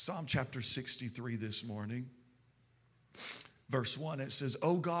Psalm chapter 63 this morning, verse 1, it says,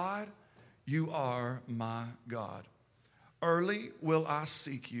 "O God, you are my God. Early will I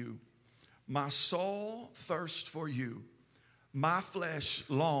seek you. My soul thirsts for you. My flesh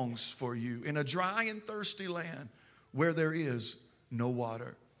longs for you in a dry and thirsty land where there is no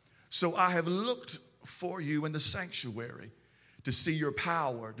water. So I have looked for you in the sanctuary to see your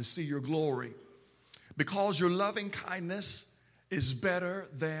power, to see your glory, because your loving kindness is better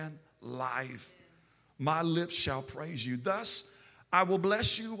than life. My lips shall praise you. Thus, I will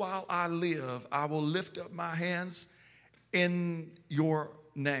bless you while I live. I will lift up my hands in your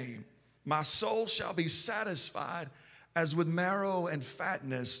name. My soul shall be satisfied as with marrow and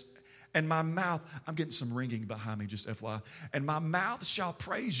fatness, and my mouth," I'm getting some ringing behind me, just FYI, "and my mouth shall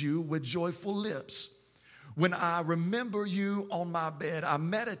praise you with joyful lips. When I remember you on my bed, I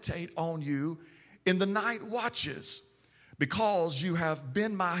meditate on you in the night watches, because you have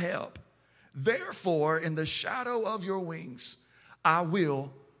been my help. Therefore, in the shadow of your wings, I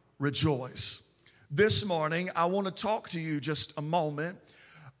will rejoice." This morning, I want to talk to you just a moment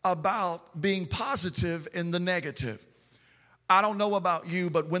about being positive in the negative. I don't know about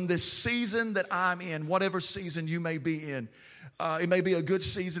you, but when this season that I'm in, whatever season you may be in, it may be a good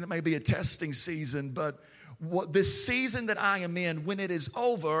season, it may be a testing season, but this season that I am in, when it is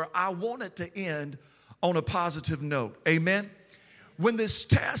over, I want it to end on a positive note. Amen? When this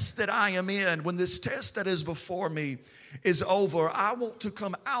test that I am in, when this test that is before me is over, I want to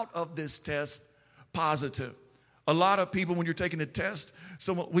come out of this test positive. A lot of people, when you're taking a test,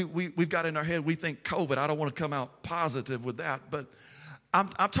 we've got in our head, we think COVID. I don't want to come out positive with that, but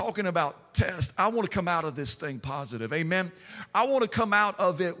I'm talking about test. I want to come out of this thing positive. Amen? I want to come out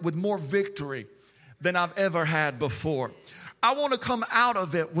of it with more victory than I've ever had before. I want to come out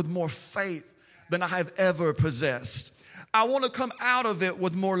of it with more faith than I have ever possessed. I want to come out of it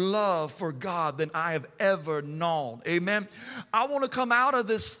with more love for God than I have ever known. Amen. I want to come out of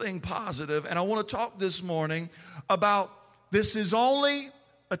this thing positive, and I want to talk this morning about this is only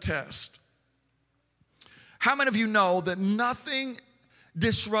a test. How many of you know that nothing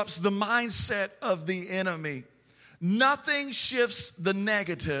disrupts the mindset of the enemy? Nothing shifts the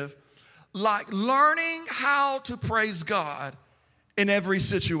negative like learning how to praise God in every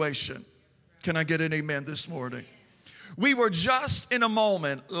situation. Can I get an amen this morning? We were just in a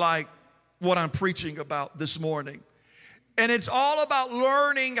moment like what I'm preaching about this morning. And it's all about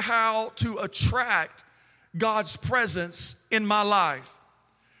learning how to attract God's presence in my life.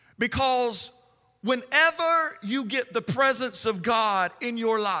 Because whenever you get the presence of God in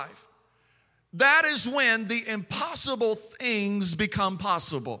your life, that is when the impossible things become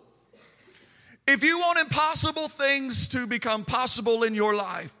possible. If you want impossible things to become possible in your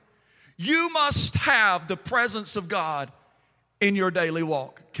life, you must have the presence of God in your daily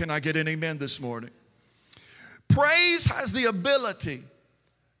walk. Can I get an amen this morning? Praise has the ability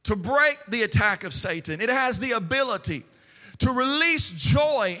to break the attack of Satan. It has the ability to release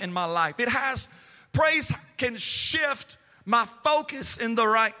joy in my life. Praise can shift my focus in the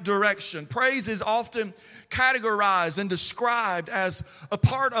right direction. Praise is often categorized and described as a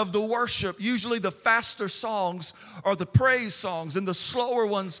part of the worship. Usually the faster songs are the praise songs and the slower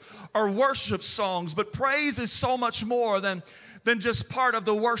ones are worship songs. But praise is so much more than just part of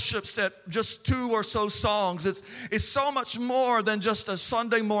the worship set, just 2 or so songs. It's so much more than just a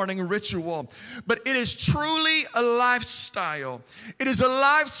Sunday morning ritual, but it is truly a lifestyle. It is a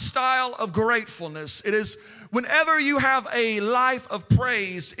lifestyle of gratefulness. It is whenever you have a life of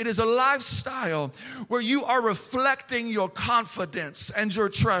praise, it is a lifestyle where you are reflecting your confidence and your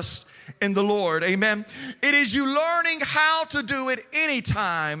trust in the Lord. Amen. It is you learning how to do it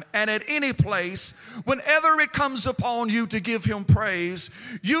anytime and at any place. Whenever it comes upon you to give Him praise,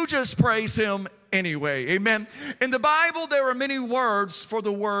 you just praise Him anyway. Amen. In the Bible, there are many words for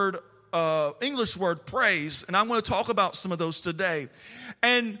the word, English word praise, and I'm going to talk about some of those today.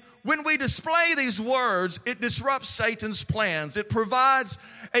 And when we display these words, it disrupts Satan's plans. It provides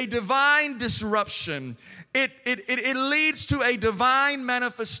a divine disruption. It leads to a divine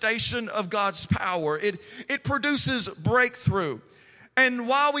manifestation of God's power. It produces breakthrough. And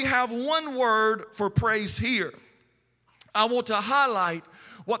while we have one word for praise here, I want to highlight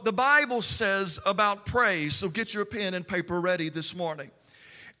what the Bible says about praise. So get your pen and paper ready this morning.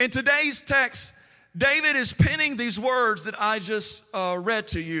 In today's text, David is penning these words that I just read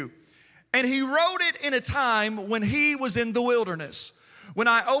to you. And he wrote it in a time when he was in the wilderness. When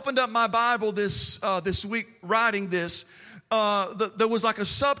I opened up my Bible this week writing this, there was like a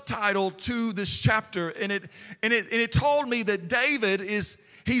subtitle to this chapter, and it told me that David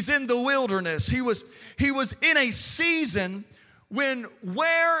he's in the wilderness. He was in a season when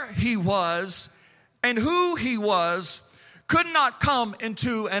where he was and who he was could not come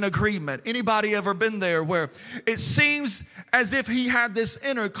into an agreement. Anybody ever been there where it seems as if he had this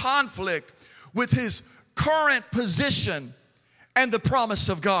inner conflict with his current position and the promise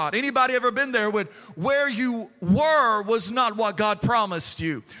of God? Anybody ever been there when where you were was not what God promised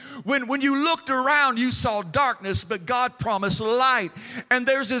you? When you looked around, you saw darkness, but God promised light. And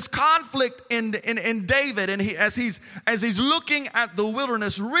there's this conflict in David, and as he's looking at the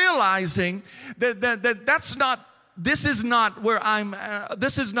wilderness, realizing that this is not where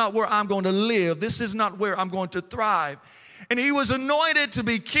I'm going to live. This is not where I'm going to thrive. And he was anointed to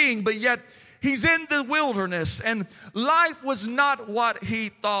be king, but yet he's in the wilderness, and life was not what he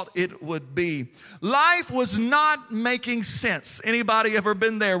thought it would be. Life was not making sense. Anybody ever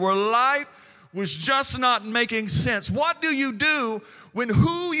been there where life was just not making sense? What do you do when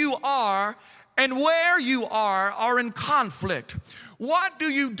who you are and where you are in conflict? What do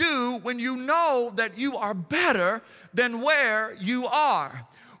you do when you know that you are better than where you are?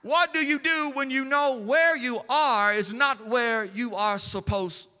 What do you do when you know where you are is not where you are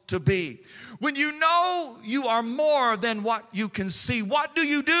supposed to be? When you know you are more than what you can see? What do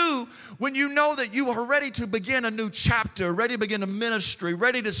you do when you know that you are ready to begin a new chapter, ready to begin a ministry,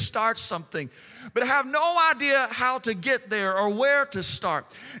 ready to start something, but have no idea how to get there or where to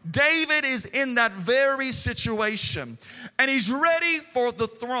start? David is in that very situation, and he's ready for the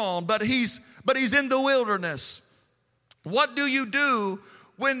throne, but he's in the wilderness. What do you do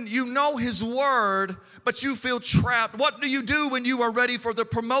when you know his word, but you feel trapped? What do you do when you are ready for the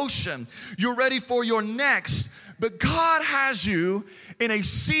promotion? You're ready for your next, but God has you in a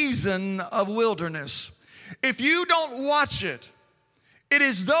season of wilderness. If you don't watch it, it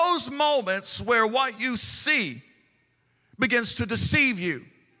is those moments where what you see begins to deceive you.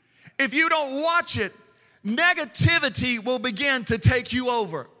 If you don't watch it, negativity will begin to take you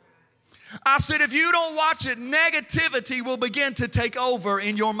over. I said, if you don't watch it, negativity will begin to take over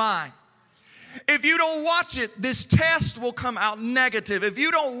in your mind. If you don't watch it, this test will come out negative. If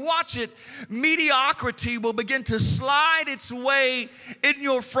you don't watch it, mediocrity will begin to slide its way in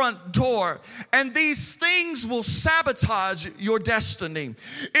your front door. And these things will sabotage your destiny.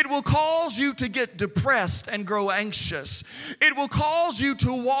 It will cause you to get depressed and grow anxious. It will cause you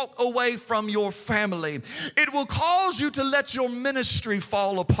to walk away from your family. It will cause you to let your ministry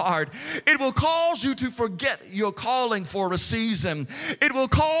fall apart. It will cause you to forget your calling for a season. It will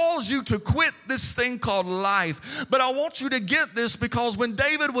cause you to quit this thing called life. But I want you to get this, because when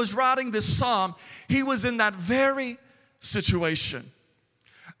David was writing this psalm, he was in that very situation.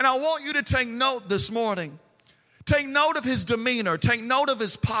 And I want you to take note this morning. Take note of his demeanor. Take note of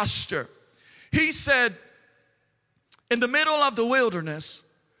his posture. He said, in the middle of the wilderness,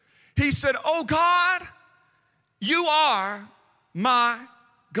 he said, "Oh God, you are my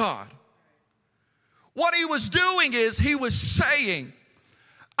God." What he was doing is he was saying,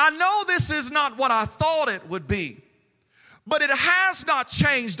 I know this is not what I thought it would be, but it has not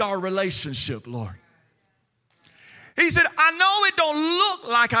changed our relationship, Lord. He said, I know it don't look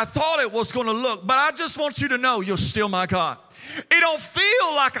like I thought it was going to look, but I just want you to know you're still my God. It don't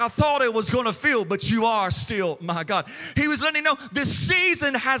feel like I thought it was going to feel, but you are still my God. He was letting you know this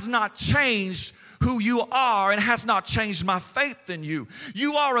season has not changed who you are and has not changed my faith in you.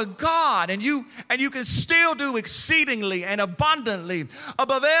 You are a God, and you can still do exceedingly and abundantly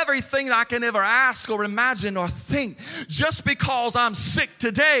above everything I can ever ask or imagine or think. Just because I'm sick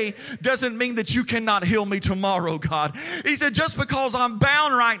today doesn't mean that you cannot heal me tomorrow, God. He said, just because I'm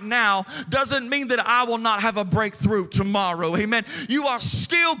bound right now doesn't mean that I will not have a breakthrough tomorrow. Amen. You are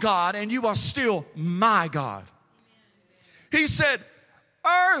still God, and you are still my God. He said,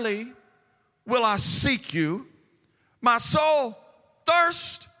 early will I seek you. My soul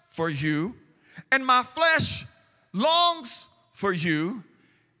thirsts for you, and my flesh longs for you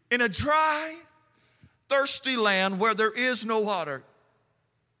in a dry, thirsty land where there is no water.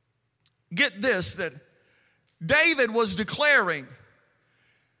 Get this, that David was declaring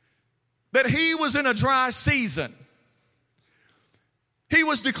that he was in a dry season. He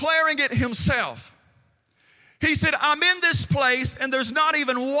was declaring it himself. He said, I'm in this place and there's not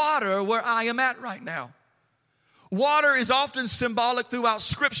even water where I am at right now. Water is often symbolic throughout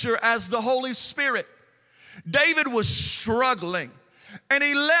Scripture as the Holy Spirit. David was struggling, and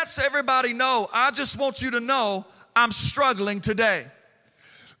he lets everybody know, I just want you to know I'm struggling today.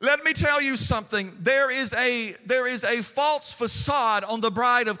 Let me tell you something. There is a false facade on the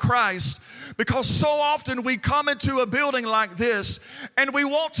bride of Christ Because so often we come into a building like this and we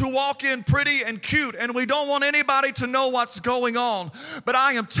want to walk in pretty and cute and we don't want anybody to know what's going on. But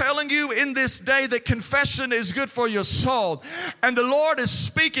I am telling you in this day that confession is good for your soul. And the Lord is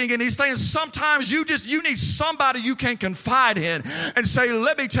speaking and He's saying sometimes you need somebody you can confide in and say,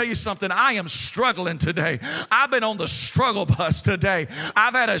 let me tell you something, I am struggling today. I've been on the struggle bus today.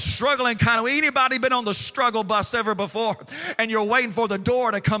 I've had a struggling kind of, anybody been on the struggle bus ever before? And you're waiting for the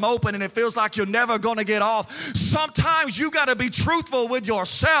door to come open and it feels like you're never going to get off. Sometimes you got to be truthful with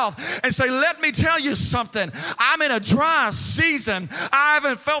yourself and say, let me tell you something. I'm in a dry season. I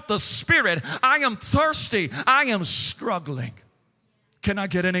haven't felt the Spirit. I am thirsty. I am struggling. Can I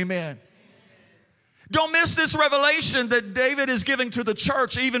get an amen? Don't miss this revelation that David is giving to the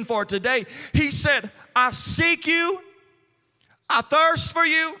church even for today. He said, I seek you, I thirst for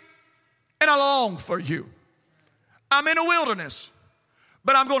you, and I long for you. I'm in a wilderness,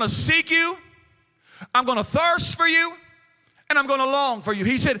 but I'm going to seek you, I'm going to thirst for you, and I'm going to long for you.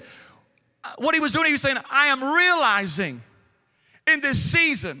 He said, what he was doing, he was saying, I am realizing in this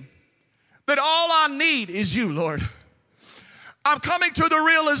season that all I need is you, Lord. I'm coming to the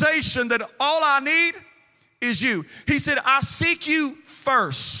realization that all I need is you. He said, I seek you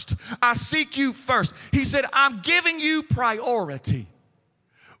first. I seek you first. He said, I'm giving you priority.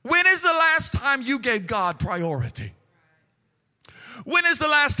 When is the last time you gave God priority? When is the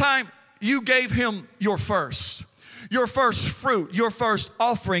last time you gave Him your first fruit, your first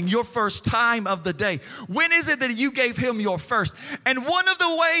offering, your first time of the day? When is it that you gave Him your first? And one of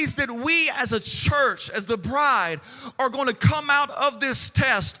the ways that we as a church, as the bride, are going to come out of this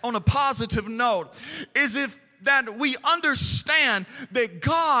test on a positive note is that we understand that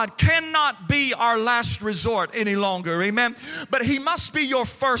God cannot be our last resort any longer, amen? But He must be your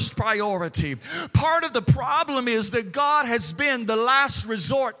first priority. Part of the problem is that God has been the last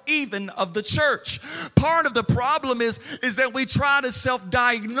resort even of the church. Part of the problem is that we try to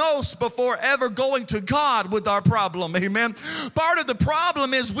self-diagnose before ever going to God with our problem, amen? Part of the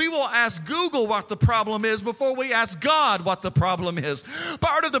problem is we will ask Google what the problem is before we ask God what the problem is.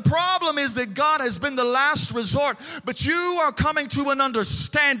 Part of the problem is that God has been the last resort, but you are coming to an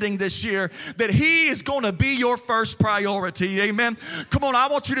understanding this year that He is going to be your first priority. Amen. Come on, I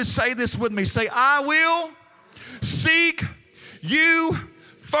want you to say this with me. Say, I will seek you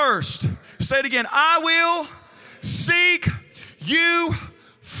first. Say it again. I will seek you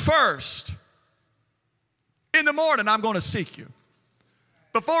first. In the morning, I'm going to seek you.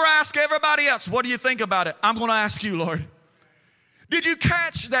 Before I ask everybody else, what do you think about it? I'm going to ask you, Lord. Did you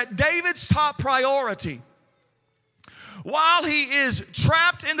catch that David's top priority while he is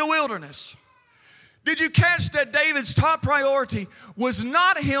trapped in the wilderness? Did you catch that David's top priority was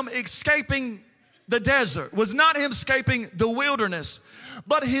not him escaping the desert, was not him escaping the wilderness,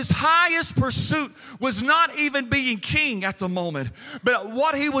 but his highest pursuit was not even being king at the moment. But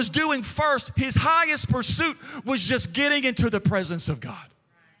what he was doing first, his highest pursuit was just getting into the presence of God.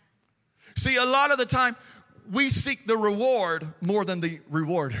 See, a lot of the time, we seek the reward more than the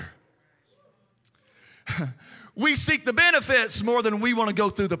rewarder. We seek the benefits more than we want to go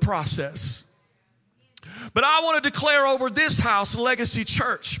through the process. But I want to declare over this house, Legacy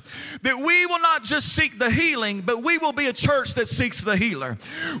Church, that we will not just seek the healing, but we will be a church that seeks the healer.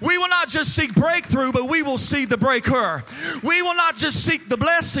 We will not just seek breakthrough, but we will see the breaker. We will not just seek the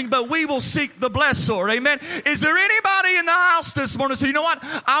blessing, but we will seek the blesser. Amen. Is there anybody in the house this morning say, you know what?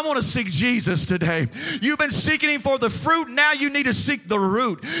 I want to seek Jesus today. You've been seeking Him for the fruit. Now you need to seek the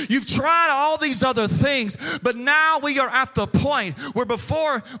root. You've tried all these other things, but now we are at the point where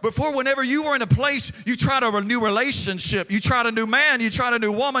before whenever you were in a place, you tried a new relationship, you tried a new man, you tried a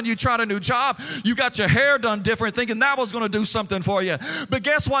new woman, you tried a new job, you got your hair done different thinking that was going to do something for you. But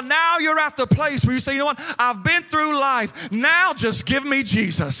guess what? Now you're at the place where you say, you know what? I've been through life. Now just give me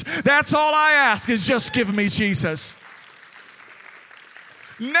Jesus. That's all I ask is just give me Jesus.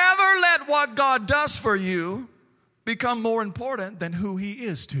 Never let what God does for you become more important than who He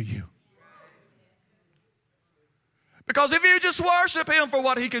is to you. Because if you just worship Him for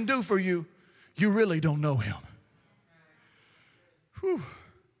what He can do for you, you really don't know Him. Whew.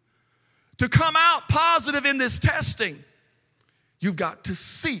 To come out positive in this testing, you've got to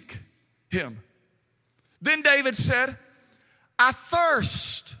seek Him. Then David said, I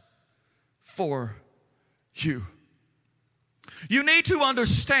thirst for you. You need to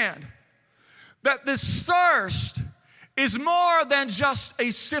understand that this thirst is more than just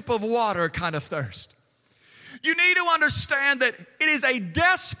a sip of water kind of thirst. You need to understand that it is a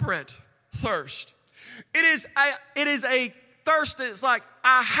desperate thirst. It is a thirst that's like,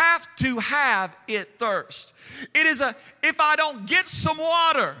 I have to have it thirst. It is if I don't get some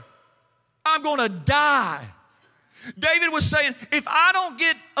water, I'm going to die. David was saying, if I don't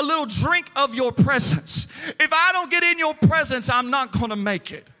get a little drink of your presence, if I don't get in your presence, I'm not going to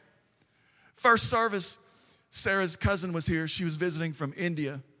make it. First service, Sarah's cousin was here. She was visiting from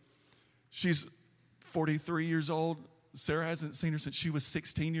India. She's 43 years old. Sarah hasn't seen her since she was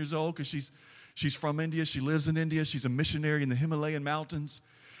 16 years old because she's from India. She lives in India. She's a missionary in the Himalayan mountains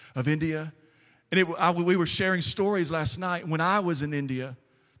of India. And we were sharing stories last night when I was in India,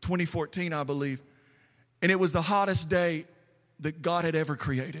 2014, I believe. And it was the hottest day that God had ever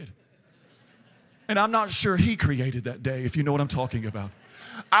created. And I'm not sure he created that day, if you know what I'm talking about.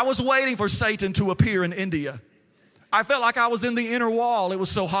 I was waiting for Satan to appear in India. I felt like I was in the inner wall. It was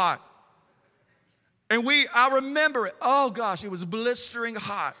so hot. And I remember it. Oh gosh, it was blistering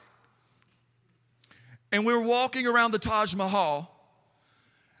hot. And we were walking around the Taj Mahal.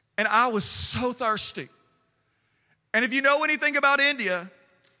 And I was so thirsty. And if you know anything about India,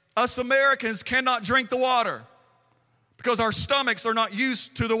 us Americans cannot drink the water because our stomachs are not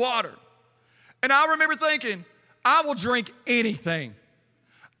used to the water. And I remember thinking, I will drink anything.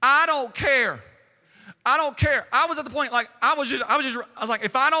 I don't care. I don't care. I was at the point like I was like,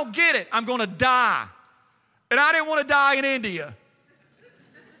 if I don't get it, I'm going to die. And I didn't want to die in India.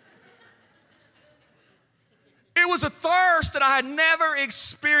 It was a thirst that I had never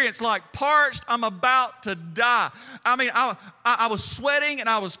experienced, like parched, I'm about to die. I mean, I was sweating and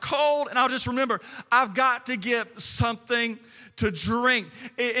I was cold, and I just remember, I've got to get something to drink.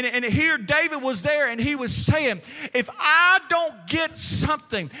 And here David was there, and he was saying, if I don't get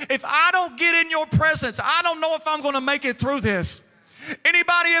something, if I don't get in your presence, I don't know if I'm going to make it through this.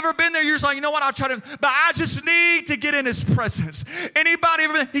 Anybody ever been there? You're just like, you know what, I'll try to, but I just need to get in his presence. Anybody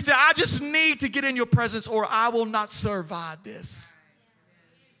ever been? He said, I just need to get in your presence or I will not survive this.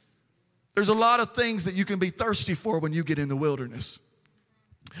 There's a lot of things that you can be thirsty for when you get in the wilderness.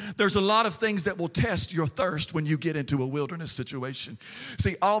 There's a lot of things that will test your thirst when you get into a wilderness situation.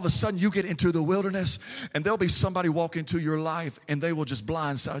 See, all of a sudden you get into the wilderness and there'll be somebody walk into your life and they will just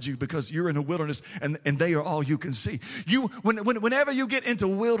blindside you because you're in a wilderness and they are all you can see. Whenever you get into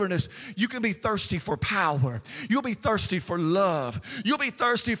wilderness, you can be thirsty for power. You'll be thirsty for love. You'll be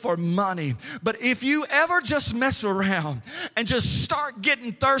thirsty for money. But if you ever just mess around and just start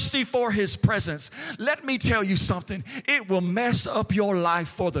getting thirsty for his presence, let me tell you something. It will mess up your life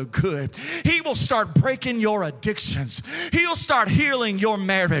for the good. He will start breaking your addictions. He'll start healing your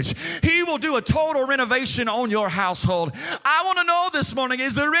marriage. He will do a total renovation on your household. I want to know this morning,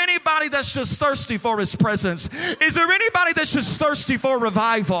 is there anybody that's just thirsty for his presence? Is there anybody that's just thirsty for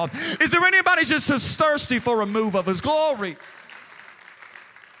revival? Is there anybody just as thirsty for a move of his glory?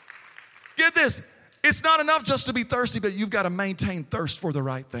 Get this. It's not enough just to be thirsty, but you've got to maintain thirst for the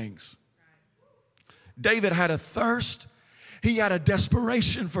right things. David had a thirst. He had a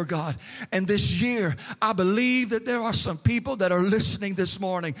desperation for God. And this year, I believe that there are some people that are listening this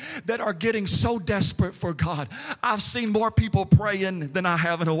morning that are getting so desperate for God. I've seen more people praying than I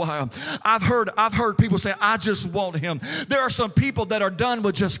have in a while. I've heard people say, I just want him. There are some people that are done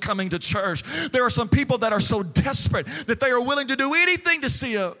with just coming to church. There are some people that are so desperate that they are willing to do anything to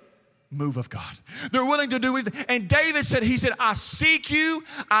see a move of God. They're willing to do anything. And David said, I seek you,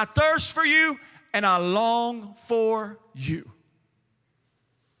 I thirst for you, and I long for you.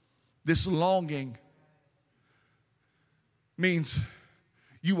 This longing means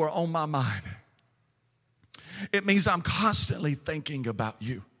you are on my mind. It means I'm constantly thinking about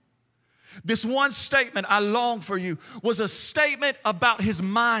you. This one statement, I long for you, was a statement about his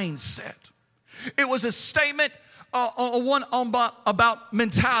mindset. It was a statement about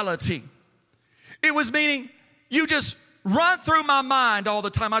mentality. It was meaning you just run through my mind all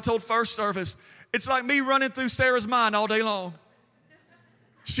the time. I told first service, it's like me running through Sarah's mind all day long.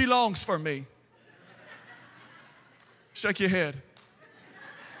 She longs for me. Shake your head.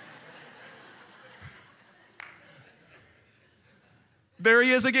 There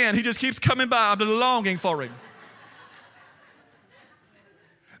he is again. He just keeps coming by. I'm longing for him.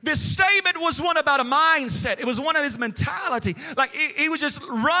 This statement was one about a mindset. It was one of his mentality. Like he was just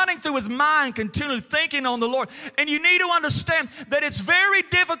running through his mind, continually thinking on the Lord. And you need to understand that it's very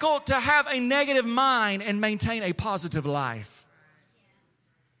difficult to have a negative mind and maintain a positive life.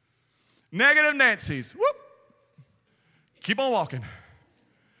 Negative Nancy's. Whoop. Keep on walking.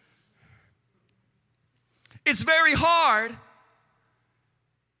 It's very hard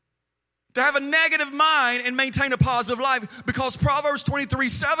to have a negative mind and maintain a positive life because Proverbs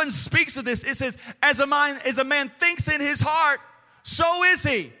 23:7 speaks of this. It says, as a man thinks in his heart, so is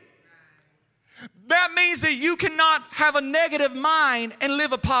he. That means that you cannot have a negative mind and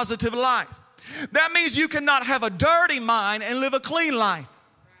live a positive life. That means you cannot have a dirty mind and live a clean life.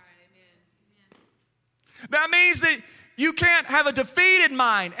 That means that you can't have a defeated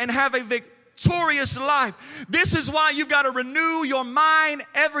mind and have a victorious life. This is why you've got to renew your mind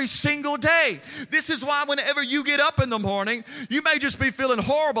every single day. This is why whenever you get up in the morning, you may just be feeling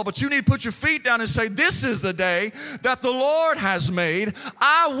horrible, but you need to put your feet down and say, this is the day that the Lord has made.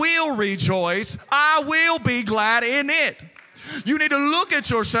 I will rejoice. I will be glad in it. You need to look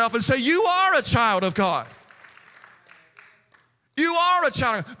at yourself and say, you are a child of God. You are a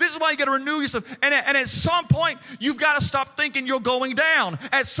child. This is why you got to renew yourself. And at some point, you've got to stop thinking you're going down.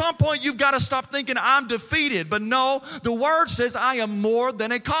 At some point, you've got to stop thinking I'm defeated. But no, the word says I am more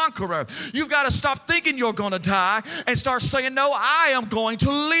than a conqueror. You've got to stop thinking you're going to die and start saying, no, I am going to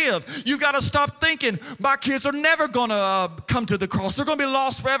live. You've got to stop thinking my kids are never going to come to the cross. They're going to be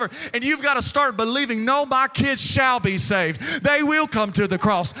lost forever. And you've got to start believing, no, my kids shall be saved. They will come to the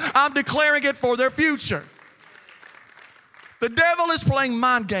cross. I'm declaring it for their future. The devil is playing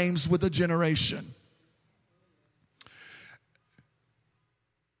mind games with a generation.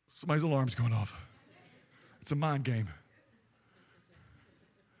 Somebody's alarm's going off. It's a mind game.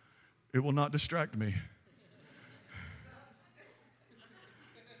 It will not distract me.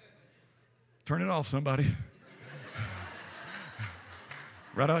 Turn it off, somebody.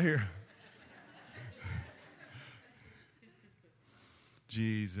 Right out here.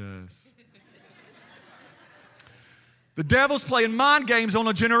 Jesus. The devil's playing mind games on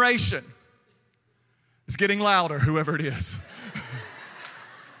a generation. It's getting louder, whoever it is.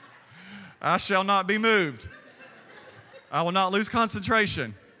 I shall not be moved. I will not lose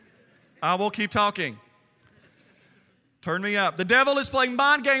concentration. I will keep talking. Turn me up. The devil is playing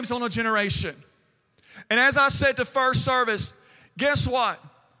mind games on a generation. And as I said to first service, guess what?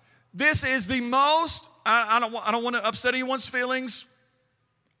 This is the most, I don't want to upset anyone's feelings.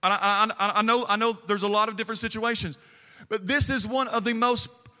 I know there's a lot of different situations. But this is one of the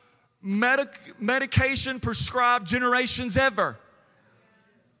most medication prescribed generations ever.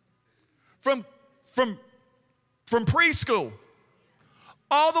 From preschool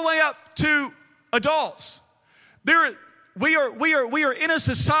all the way up to adults. We are in a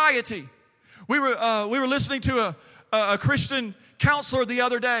society. We were listening to a Christian counselor the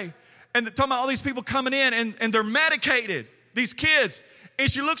other day, and talking about all these people coming in and they're medicated, these kids. And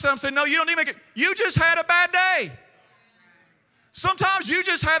she looks at them and says, no, you don't need to make it. You just had a bad day. Sometimes you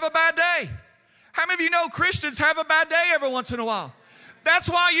just have a bad day. How many of you know Christians have a bad day every once in a while? That's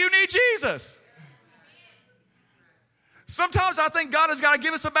why you need Jesus. Sometimes I think God has got to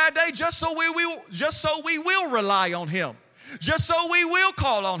give us a bad day just so we will rely on Him. Just so we will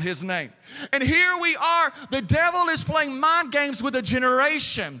call on His name. And here we are. The devil is playing mind games with a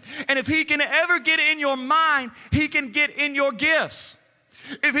generation. And if he can ever get in your mind, he can get in your gifts.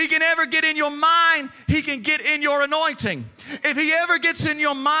 If he can ever get in your mind, he can get in your anointing. If he ever gets in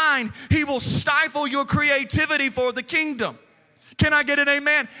your mind, he will stifle your creativity for the kingdom. Can I get an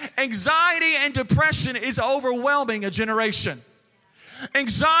amen? Anxiety and depression is overwhelming a generation.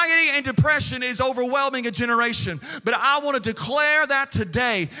 Anxiety and depression is overwhelming a generation. But I want to declare that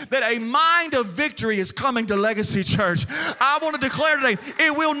today, that a mind of victory is coming to Legacy Church. I want to declare today,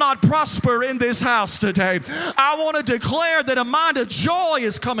 it will not prosper in this house today. I want to declare that a mind of joy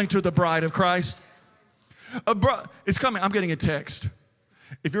is coming to the bride of Christ. It's coming. I'm getting a text.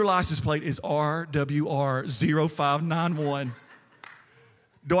 If your license plate is RWR0591,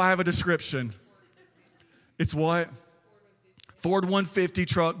 do I have a description? It's what? Ford 150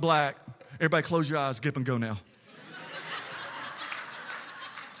 truck, black. Everybody close your eyes. Get them, go now.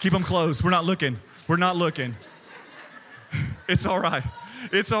 Keep them closed. We're not looking. We're not looking. It's all right.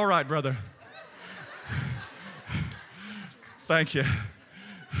 It's all right, brother. Thank you.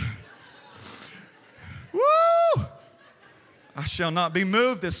 Woo! I shall not be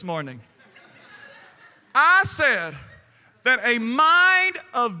moved this morning. I said that a mind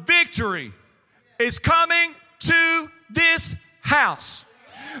of victory is coming to this house.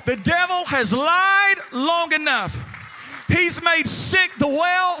 The devil has lied long enough. He's made sick the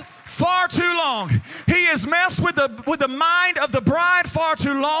well far too long. He has messed with the mind of the bride far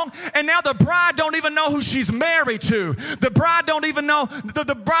too long, and now the bride don't even know who she's married to. The bride don't even know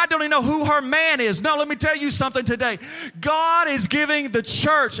who her man is. No, let me tell you something today. God is giving the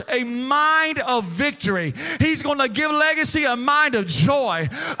church a mind of victory. He's going to give Legacy a mind of joy.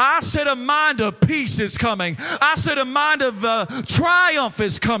 I said a mind of peace is coming. I said a mind of triumph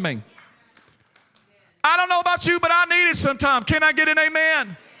is coming. I don't know about you, but I need it sometime. Can I get an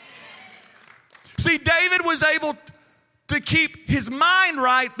amen? See, David was able to keep his mind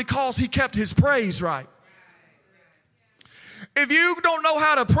right because he kept his praise right. If you don't know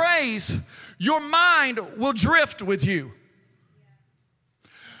how to praise, your mind will drift with you.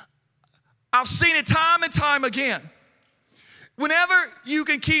 I've seen it time and time again. Whenever you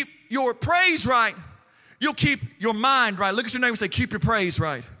can keep your praise right, you'll keep your mind right. Look at your neighbor and say, keep your praise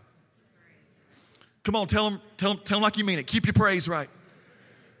right. Come on, tell them like you mean it. Keep your praise right.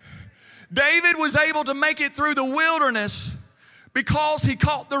 David was able to make it through the wilderness because he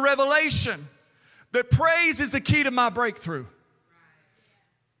caught the revelation that praise is the key to my breakthrough.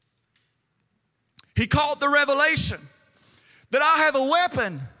 He caught the revelation that I have a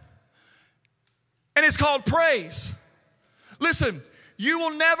weapon, and it's called praise. Listen, you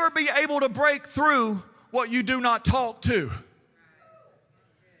will never be able to break through what you do not talk to.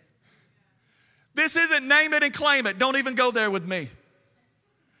 This isn't name it and claim it. Don't even go there with me.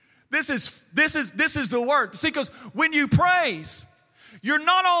 This is the word. See, because when you praise, you're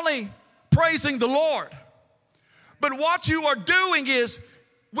not only praising the Lord, but what you are doing is,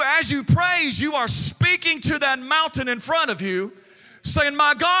 as you praise, you are speaking to that mountain in front of you, saying,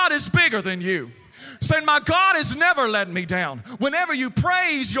 my God is bigger than you. Saying, my God has never let me down. Whenever you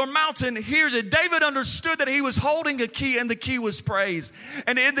praise, your mountain hears it. David understood that he was holding a key, and the key was praise.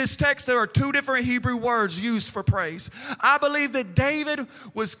 And in this text, there are two different Hebrew words used for praise. I believe that David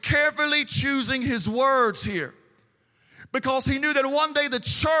was carefully choosing his words here because he knew that one day the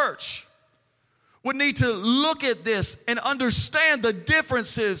church would need to look at this and understand the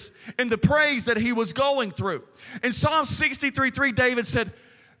differences in the praise that he was going through. In Psalm 63:3, David said,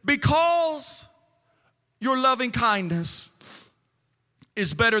 because your loving kindness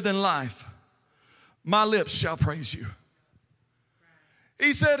is better than life, my lips shall praise you.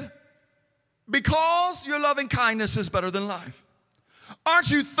 He said, because your loving kindness is better than life.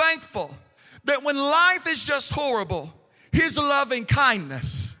 Aren't you thankful that when life is just horrible, his loving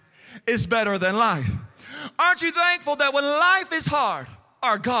kindness is better than life? Aren't you thankful that when life is hard,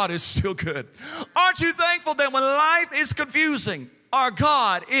 our God is still good? Aren't you thankful that when life is confusing, our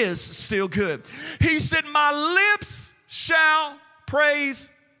God is still good? He said, my lips shall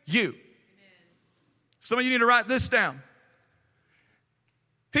praise you. Amen. Some of you need to write this down.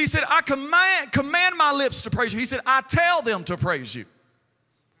 He said, I command my lips to praise you. He said, I tell them to praise you.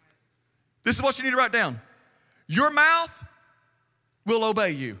 This is what you need to write down. Your mouth will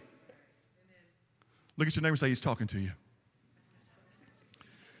obey you. Amen. Look at your neighbor and say, he's talking to you.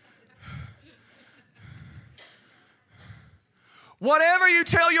 Whatever you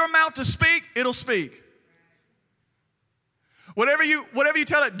tell your mouth to speak, it'll speak. Whatever you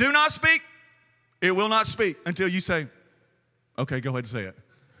tell it, do not speak, it will not speak until you say, okay, go ahead and say it.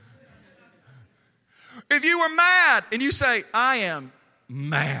 If you were mad and you say, I am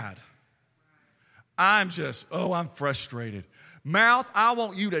mad. I'm frustrated. Mouth, I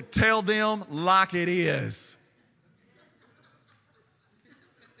want you to tell them like it is.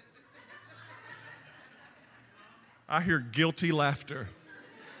 I hear guilty laughter.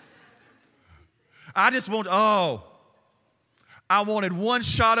 I wanted one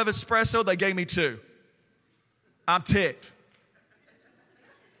shot of espresso, they gave me two. I'm ticked.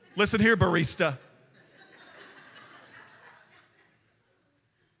 Listen here, barista.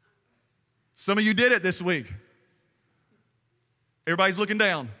 Some of you did it this week. Everybody's looking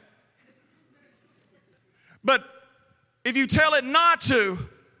down. But if you tell it not to,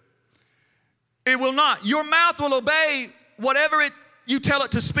 it will not. Your mouth will obey whatever you tell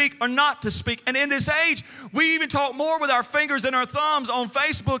it to speak or not to speak. And in this age, we even talk more with our fingers and our thumbs on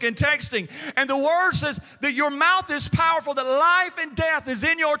Facebook and texting. And the word says that your mouth is powerful, that life and death is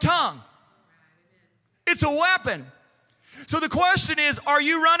in your tongue. It's a weapon. So the question is, are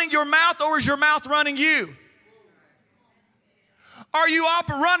you running your mouth or is your mouth running you? Are you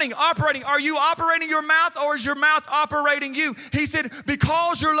operating? Are you operating your mouth or is your mouth operating you? He said,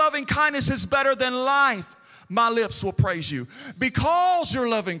 because your loving kindness is better than life, my lips will praise you. Because your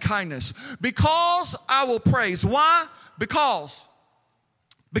loving kindness, because I will praise. Why? Because.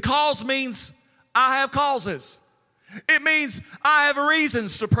 Because means I have causes. It means I have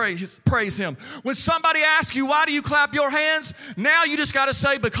reasons to praise him. When somebody asks you, why do you clap your hands? Now you just got to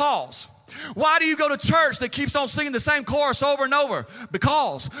say because. Why do you go to church that keeps on singing the same chorus over and over?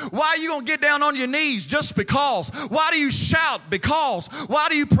 Because. Why are you going to get down on your knees? Just because. Why do you shout? Because. Why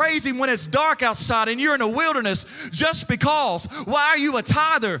do you praise him when it's dark outside and you're in a wilderness? Just because. Why are you a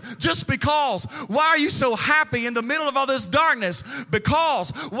tither? Just because. Why are you so happy in the middle of all this darkness?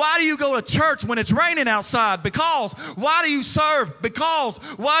 Because. Why do you go to church when it's raining outside? Because. Why do you serve? Because.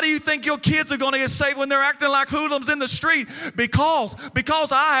 Why do you think your kids are going to get saved when they're acting like hoodlums in the street?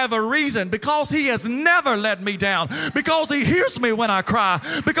 Because I have a reason. Because he has never let me down. Because he hears me when I cry.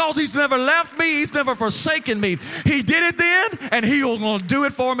 Because he's never left me. He's never forsaken me. He did it then, and he will do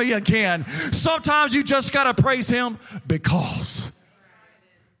it for me again. Sometimes you just got to praise him because.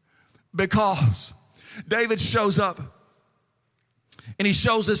 Because David shows up and he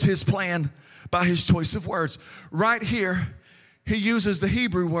shows us his plan by his choice of words. Right here, he uses the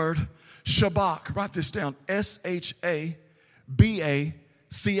Hebrew word shabach. Write this down. S-H-A-B-A-C-H.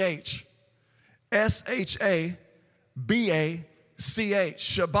 S-H-A-B-A-C-H.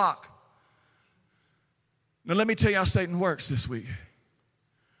 Shabach. Now let me tell you how Satan works this week.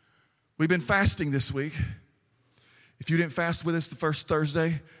 We've been fasting this week. If you didn't fast with us the first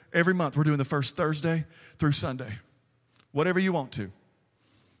Thursday, every month we're doing the first Thursday through Sunday. Whatever you want to. If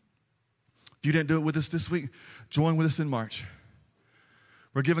you didn't do it with us this week, join with us in March.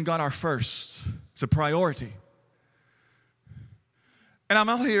 We're giving God our first. It's a priority. And I'm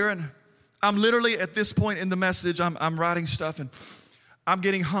out here and I'm literally at this point in the message, I'm writing stuff and I'm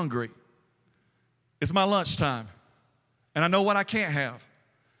getting hungry. It's my lunchtime. And I know what I can't have.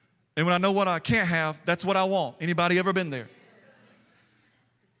 And when I know what I can't have, that's what I want. Anybody ever been there?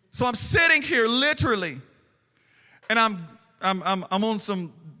 So I'm sitting here literally, and I'm on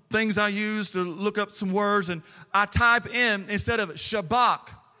some things I use to look up some words, and I type in, instead of shabach,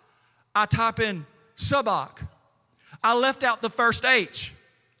 I type in shabach. I left out the first H,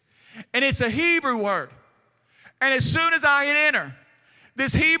 and it's a Hebrew word. And as soon as I hit enter,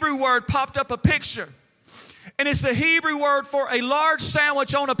 this Hebrew word popped up a picture. And it's the Hebrew word for a large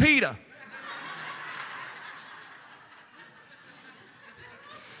sandwich on a pita.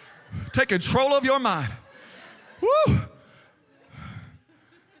 Take control of your mind. Woo!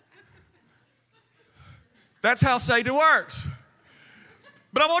 That's how Satan works.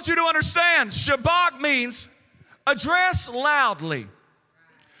 But I want you to understand, shabach means address loudly,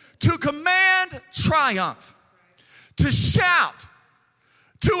 to command triumph, to shout,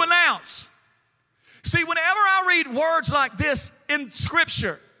 to announce. See, whenever I read words like this in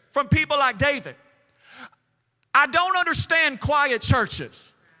Scripture from people like David, I don't understand quiet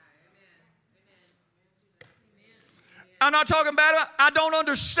churches. I'm not talking about it. I don't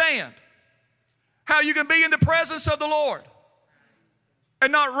understand how you can be in the presence of the Lord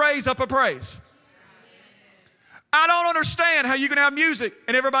and not raise up a praise. I don't understand how you can have music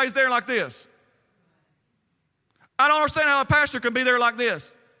and everybody's there like this. I don't understand how a pastor can be there like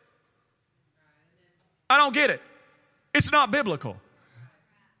this. I don't get it. It's not biblical.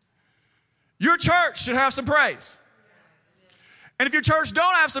 Your church should have some praise. And if your church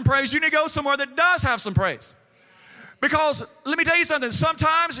don't have some praise, you need to go somewhere that does have some praise. Because let me tell you something,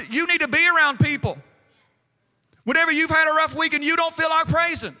 sometimes you need to be around people. Whenever you've had a rough week and you don't feel like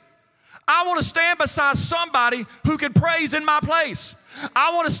praising, I want to stand beside somebody who can praise in my place.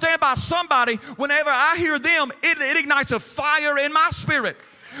 I want to stand by somebody whenever I hear them, it ignites a fire in my spirit.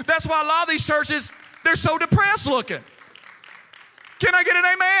 That's why a lot of these churches, they're so depressed looking. Can I get an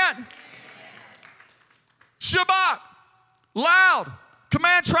amen? Shabach, loud,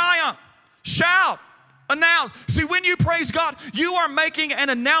 command triumph, shout, announce. See, when you praise God, you are making an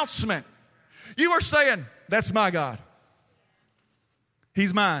announcement. You are saying, that's my God.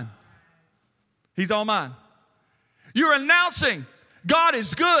 He's mine. He's all mine. You're announcing God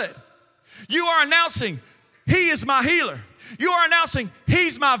is good. You are announcing He is my healer. You are announcing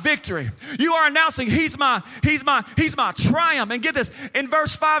He's my victory. You are announcing He's my triumph. And get this, in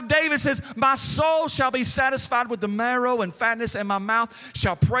verse 5, David says, my soul shall be satisfied with the marrow and fatness, and my mouth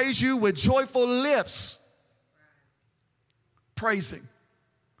shall praise you with joyful lips. Praising.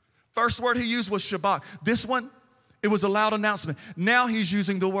 First word he used was shabach. This one, it was a loud announcement. Now he's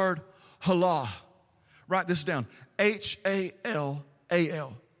using the word halal. Write this down.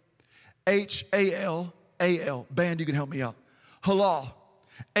 H-A-L-A-L. H-A-L-A-L. Band, you can help me out. Halal.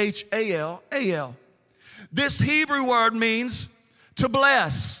 H-A-L-A-L. This Hebrew word means to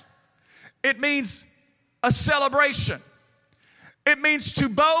bless. It means a celebration. It means to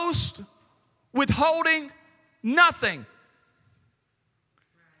boast, withholding nothing.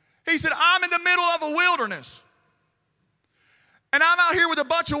 He said, I'm in the middle of a wilderness. And I'm out here with a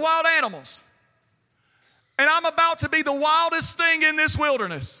bunch of wild animals. And I'm about to be the wildest thing in this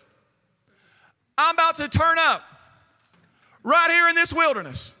wilderness. I'm about to turn up right here in this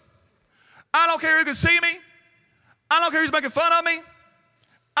wilderness. I don't care who can see me. I don't care who's making fun of me.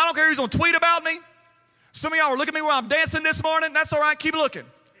 I don't care who's going to tweet about me. Some of y'all are looking at me while I'm dancing this morning. That's all right. Keep looking.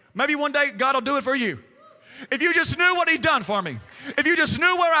 Maybe one day God will do it for you. If you just knew what He's done for me. If you just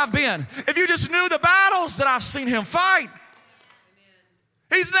knew where I've been. If you just knew the battles that I've seen Him fight.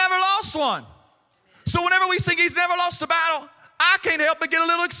 He's never lost one. So whenever we sing He's never lost a battle, I can't help but get a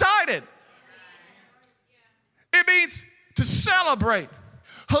little excited. It means to celebrate.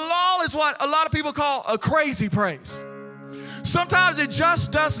 Halal is what a lot of people call a crazy praise. Sometimes it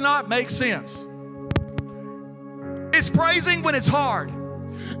just does not make sense. It's praising when it's hard.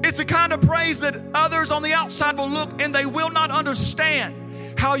 It's a kind of praise that others on the outside will look and they will not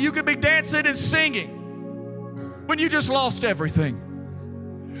understand how you could be dancing and singing when you just lost everything.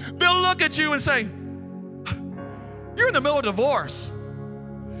 They'll look at you and say, you're in the middle of divorce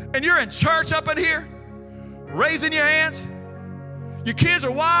and you're in church up in here, raising your hands. Your kids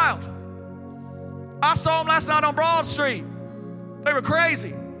are wild. I saw them last night on Broad Street. They were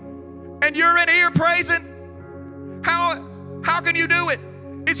crazy. And you're in here praising? How can you do it?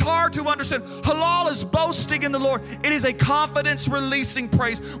 It's hard to understand. Halal is boasting in the Lord. It is a confidence-releasing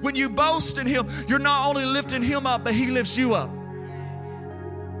praise. When you boast in Him, you're not only lifting Him up, but He lifts you up.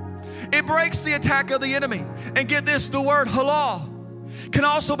 It breaks the attack of the enemy. And get this, the word halal can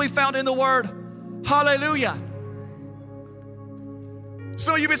also be found in the word hallelujah.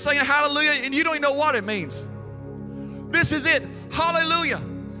 Some of you have been saying hallelujah and you don't even know what it means. This is it. Hallelujah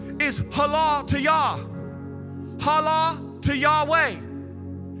is halal to Yah. Halal to Yahweh.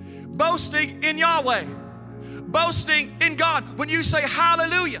 Boasting in Yahweh. Boasting in God. When you say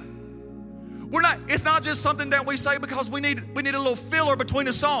hallelujah, it's not just something that we say because we need a little filler between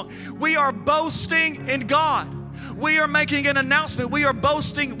a song. We are boasting in God. We are making an announcement. We are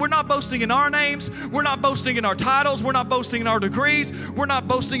boasting. We're not boasting in our names. We're not boasting in our titles. We're not boasting in our degrees. We're not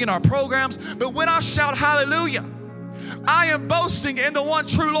boasting in our programs. But when I shout hallelujah, I am boasting in the one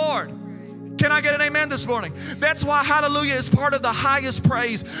true Lord. Can I get an amen this morning? That's why hallelujah is part of the highest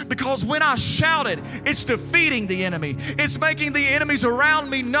praise, because when I shout it, it's defeating the enemy. It's making the enemies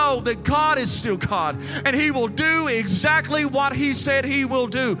around me know that God is still God and He will do exactly what He said He will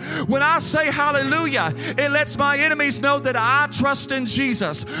do. When I say hallelujah, it lets my enemies know that I trust in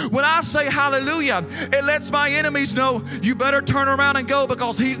Jesus. When I say hallelujah, it lets my enemies know you better turn around and go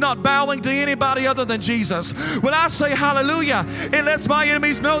because He's not bowing to anybody other than Jesus. When I say hallelujah, it lets my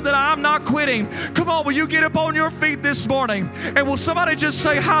enemies know that I'm not quitting. Come on, will you get up on your feet this morning? And will somebody just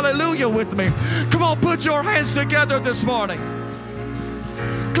say hallelujah with me? Come on, put your hands together this morning.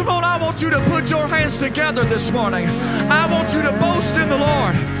 Come on, I want you to put your hands together this morning. I want you to boast in the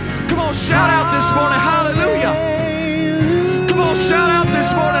Lord. Come on, shout out this morning, hallelujah. Come on, shout out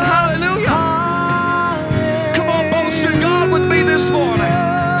this morning, hallelujah. Come on, boast in God with me this morning.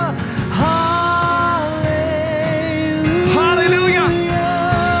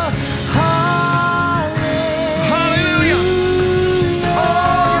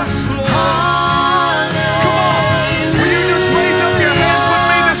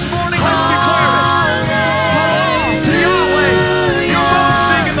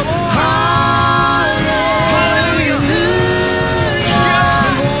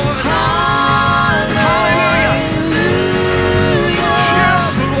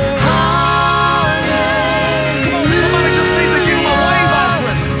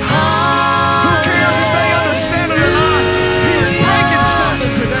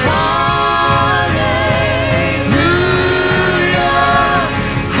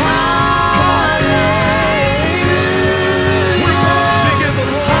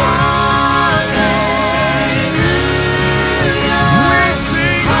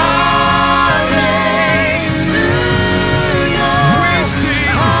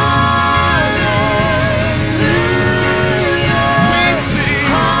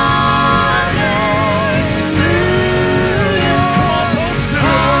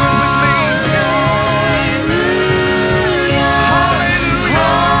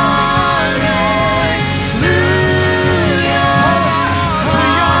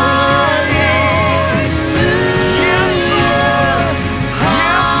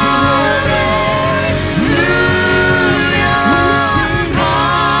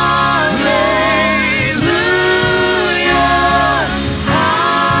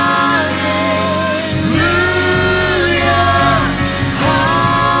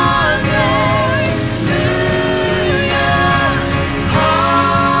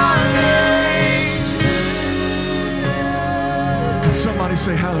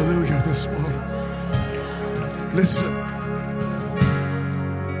 Say hallelujah this morning. Listen,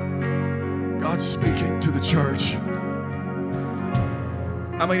 God's speaking to the church.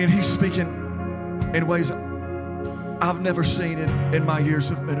 I mean, and He's speaking in ways I've never seen in my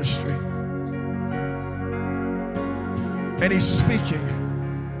years of ministry. And He's speaking.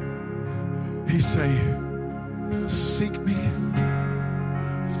 He's saying, seek me,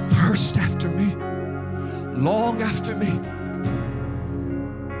 thirst after me, long after me.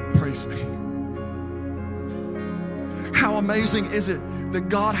 Praise me. How amazing is it that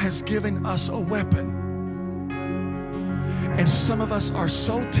God has given us a weapon, and some of us are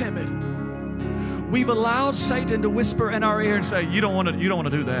so timid. We've allowed Satan to whisper in our ear and say, you don't want to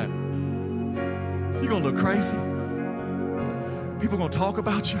do that. You're going to look crazy. People are going to talk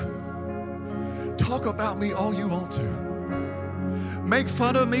about you. Talk about me all you want to. Make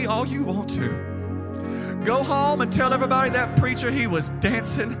fun of me all you want to. Go home and tell everybody that preacher, he was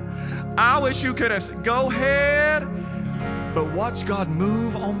dancing. I wish you could have said, go ahead. But watch God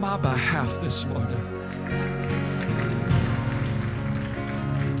move on my behalf this morning.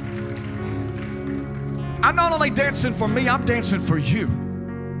 I'm not only dancing for me, I'm dancing for you.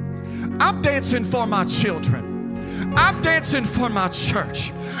 I'm dancing for my children. I'm dancing for my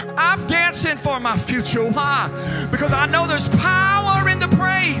church. I'm dancing for my future. Why? Because I know there's power in the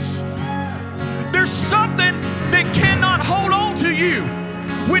praise. There's something that cannot hold on to you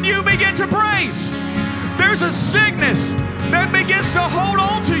when you begin to praise. There's a sickness that begins to hold